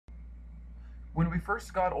When we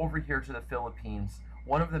first got over here to the Philippines,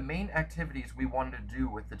 one of the main activities we wanted to do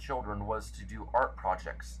with the children was to do art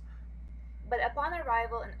projects. But upon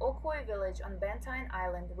arrival in Okoy Village on Bantayan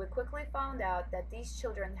Island, we quickly found out that these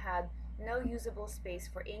children had no usable space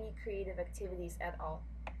for any creative activities at all.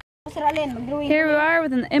 Here we are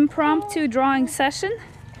with an impromptu drawing session.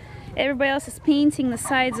 Everybody else is painting the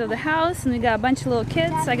sides of the house, and we got a bunch of little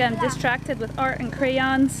kids. I got them distracted with art and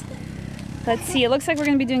crayons. Let's see, it looks like we're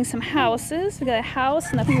going to be doing some houses. We got a house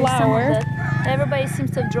and a flower. Everybody seems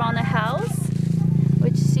to have drawn a house,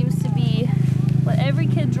 which seems to be what every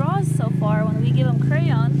kid draws so far. When we give them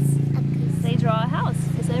crayons, they draw a house,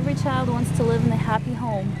 because every child wants to live in a happy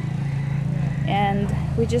home. And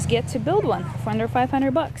we just get to build one for under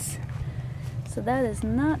 500 bucks. So that is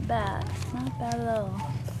not bad. Not bad at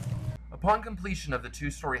all. Upon completion of the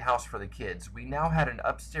two-story house for the kids, we now had an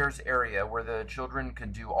upstairs area where the children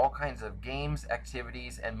could do all kinds of games,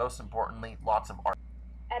 activities, and most importantly, lots of art.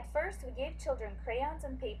 At first, we gave children crayons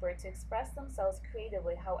and paper to express themselves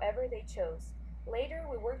creatively however they chose. Later,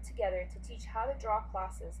 we worked together to teach how to draw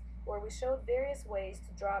classes, where we showed various ways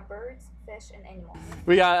to draw birds, fish, and animals.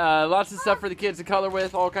 We got lots of stuff for the kids to color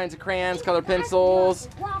with, all kinds of crayons, color pencils,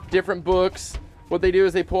 different books. What they do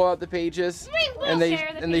is they pull out the pages and they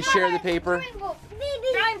share the paper.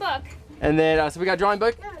 Drawing book. And then so we got a drawing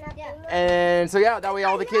book. And so yeah, that way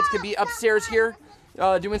all the kids can be upstairs here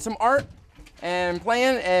doing some art and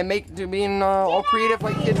playing and being all creative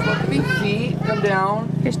like kids love to be. Feet come down.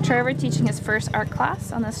 Here's Trevor teaching his first art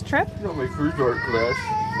class on this trip. It's not my first art class.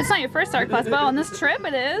 It's not your first art class, but on this trip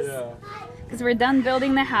it is. Yeah. Because we're done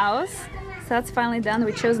building the house. So that's finally done.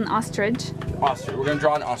 We chose an ostrich. Ostrich. We're gonna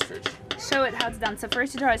draw an ostrich. Show it how it's done. So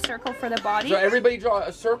first you draw a circle for the body. So everybody draw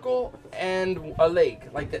a circle and a leg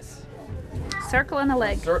like this. Circle and a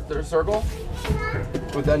leg. There's a circle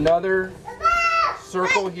with another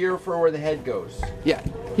circle here for where the head goes. Yeah.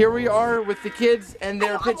 Here we are with the kids and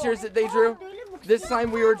their pictures that they drew. This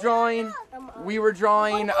time we were drawing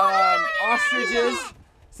ostriches.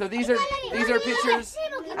 So these are pictures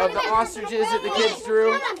of the ostriches that the kids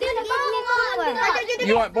drew.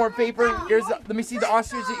 You want more paper? Let me see the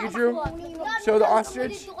ostrich that you drew. Show the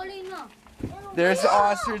ostrich. There's the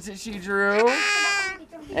ostrich that she drew.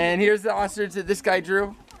 And here's the ostrich that this guy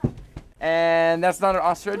drew. And that's not an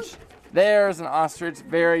ostrich. There's an ostrich.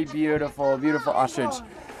 Very beautiful, beautiful ostrich.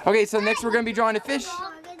 Okay, so next we're going to be drawing a fish.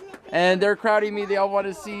 And they're crowding me. They all want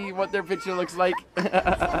to see what their picture looks like.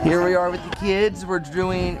 Here we are with the kids. We're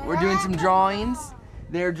doing some drawings.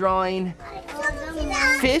 They're drawing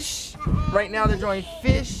fish. Right now they're drawing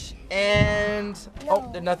fish and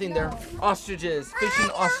there's nothing there. Ostriches, fish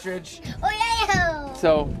and ostrich.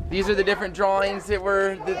 So these are the different drawings that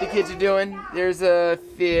the kids are doing. There's a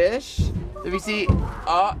fish. Let me see.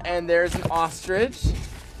 And there's an ostrich.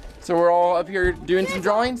 So we're all up here doing some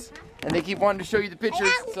drawings. And they keep wanting to show you the pictures,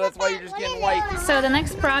 so that's why you're just getting white. So the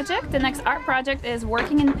next art project is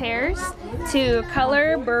working in pairs to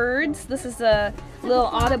color birds. This is a little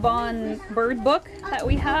Audubon bird book that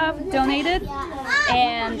we have donated.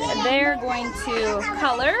 And they're going to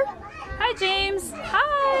color. Hi, James.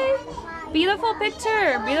 Hi. Beautiful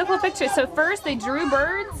picture, beautiful picture. So first they drew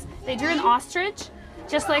birds, they drew an ostrich,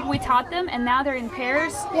 just like we taught them, and now they're in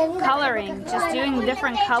pairs coloring, just doing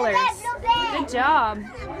different colors. Good job.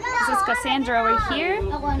 This is Cassandra over here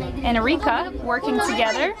and Erika working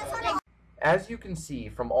together. As you can see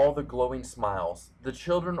from all the glowing smiles, the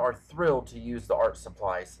children are thrilled to use the art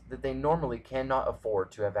supplies that they normally cannot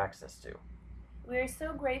afford to have access to. We are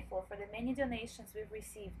so grateful for the many donations we've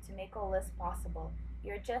received to make all this possible.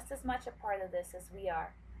 You're just as much a part of this as we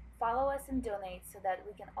are. Follow us and donate so that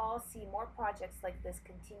we can all see more projects like this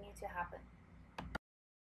continue to happen.